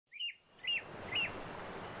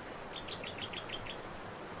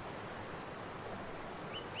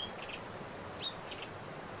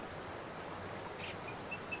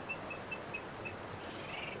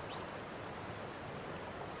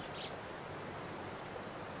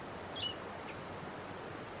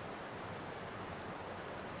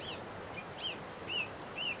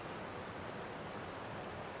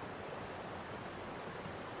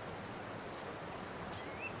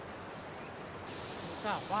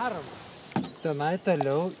Ką, varom? Tenai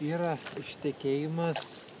toliau yra ištekėjimas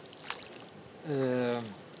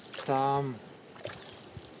tam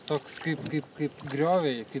toks kaip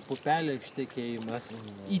grioviai, kaip upelė ištekėjimas,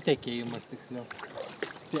 įtekėjimas tiksliau.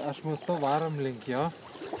 Tai aš mąstau varom link jo,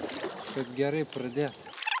 kad gerai pradėt.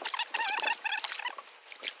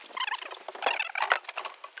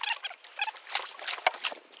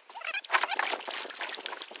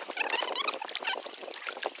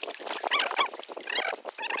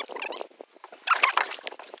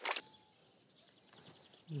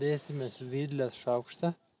 Dėsime svidlės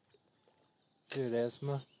šaukštą,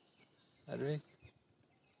 žiūrėsime, ar veikia.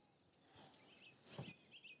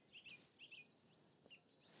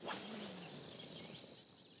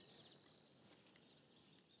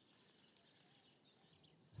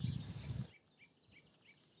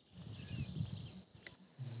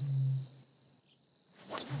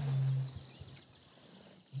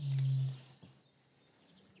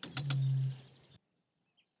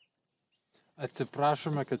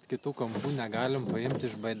 Atsiprašome, kad kitų kampų negalim paimti,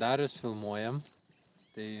 iš baidarės filmuojam.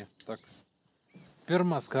 Tai toks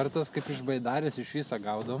pirmas kartas, kaip iš baidarės iš viso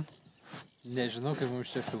gaudom. Nežinau, kaip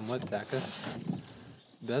mums čia filmuot sekas.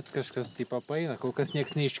 Bet kažkas taip paeina. Kol kas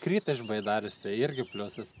nieks neiškrita iš baidarės, tai irgi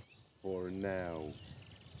pliusas. For now.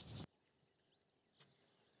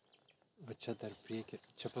 Va čia dar priekį.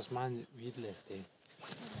 Čia pas man vidlės tai.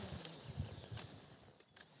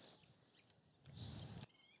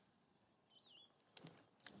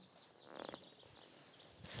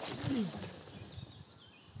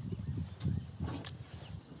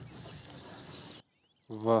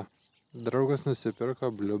 Va, draugas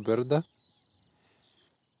nusipirko bluebirdą.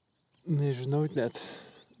 Nežinau, net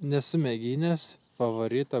nesu mėginęs,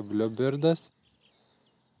 favorito bluebirdas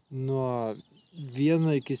nuo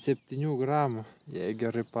 1 iki 7 gramų, jei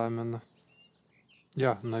gerai pamenu.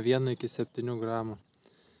 Jo, nuo 1 iki 7 gramų.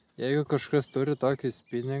 Jeigu kažkas turi tokį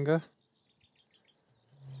spinningą,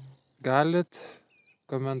 galit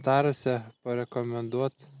komentaruose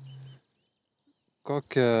parekomenduoti,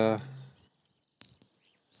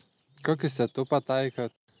 kokį setupą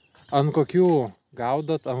taikot, ant kokių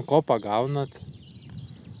gaudot, ant ko pagaunat.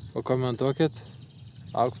 Pakomentuokit,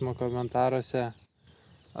 lauksime komentaruose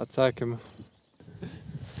atsakymą.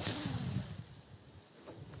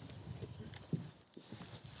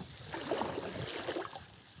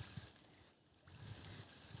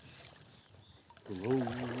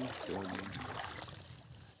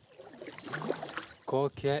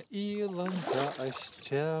 Kokią įlanką aš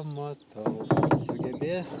čia matau,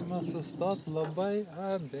 sugebėsime sustot, labai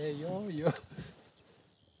abejoju.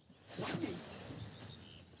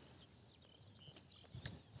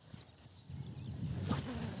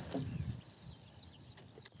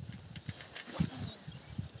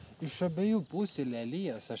 Iš abiejų pusių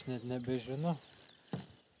lelijas, aš net nebežinau,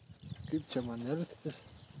 kaip čia man elgtis,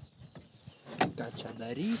 ką čia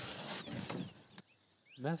daryti.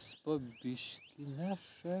 Mes po biškį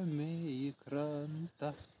nešame į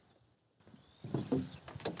krantą.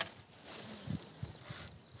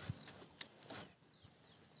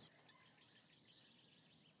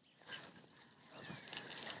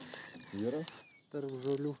 Yra? Tarp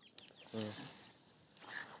žolių.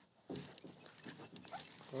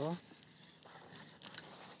 O?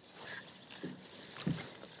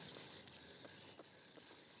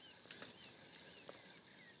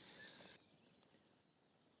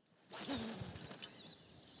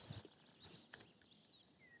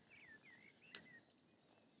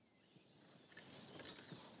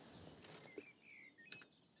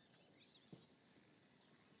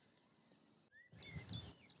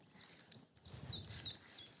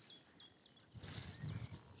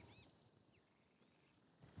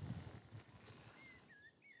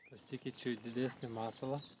 Pasikeičiu į didesnį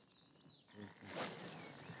masalą.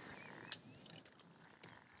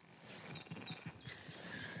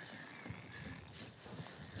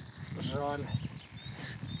 Žolės.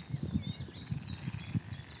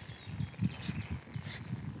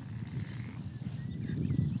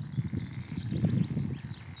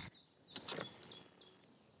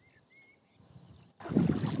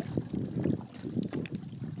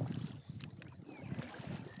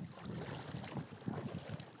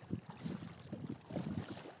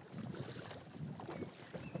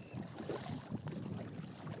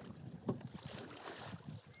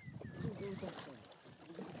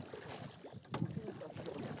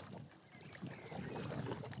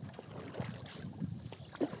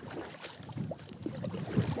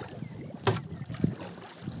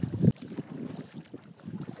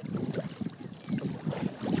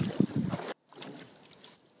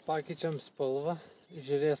 Pakeičiam spalvą,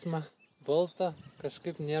 žiūrėsime baltą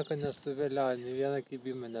Kažkaip nieko nesuvėliojo, nei vieną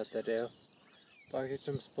kibimą neturėjau.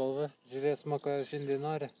 Pakeičiam spalvą, žiūrėsime, ko šiandien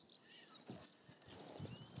nori.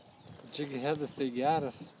 Jigheadas tai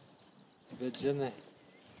geras, bet žinai.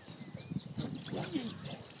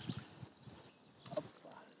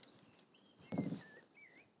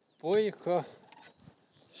 Puiku.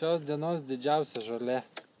 Šios dienos didžiausia žolė.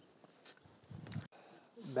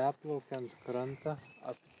 Beplaukiant krantą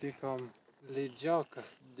aptikom lydžioką.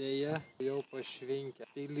 Deja, jau pašvinkę.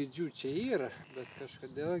 Tai lydžių čia yra, bet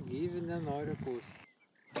kažkodėl gyvi nenori pūsti.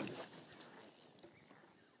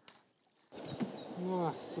 Nu,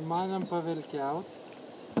 sumanėm pavelkiaut.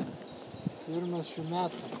 Pirmas šių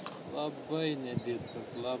metų. Labai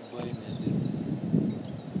nedickas, labai nedickas.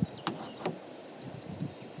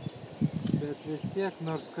 Bet vis tiek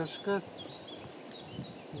nors kažkas,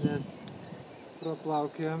 nes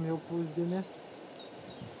praplaukėjom jau pusdienį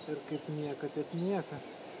ir kaip nieka, taip nieka.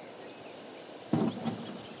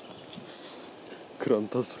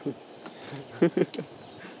 Krantas.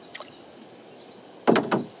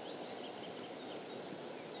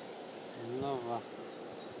 Nu va.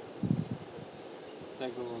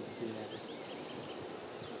 Tegul atbėga.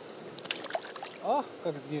 O,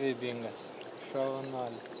 koks gyvybingas.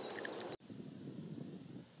 Šaunuolis.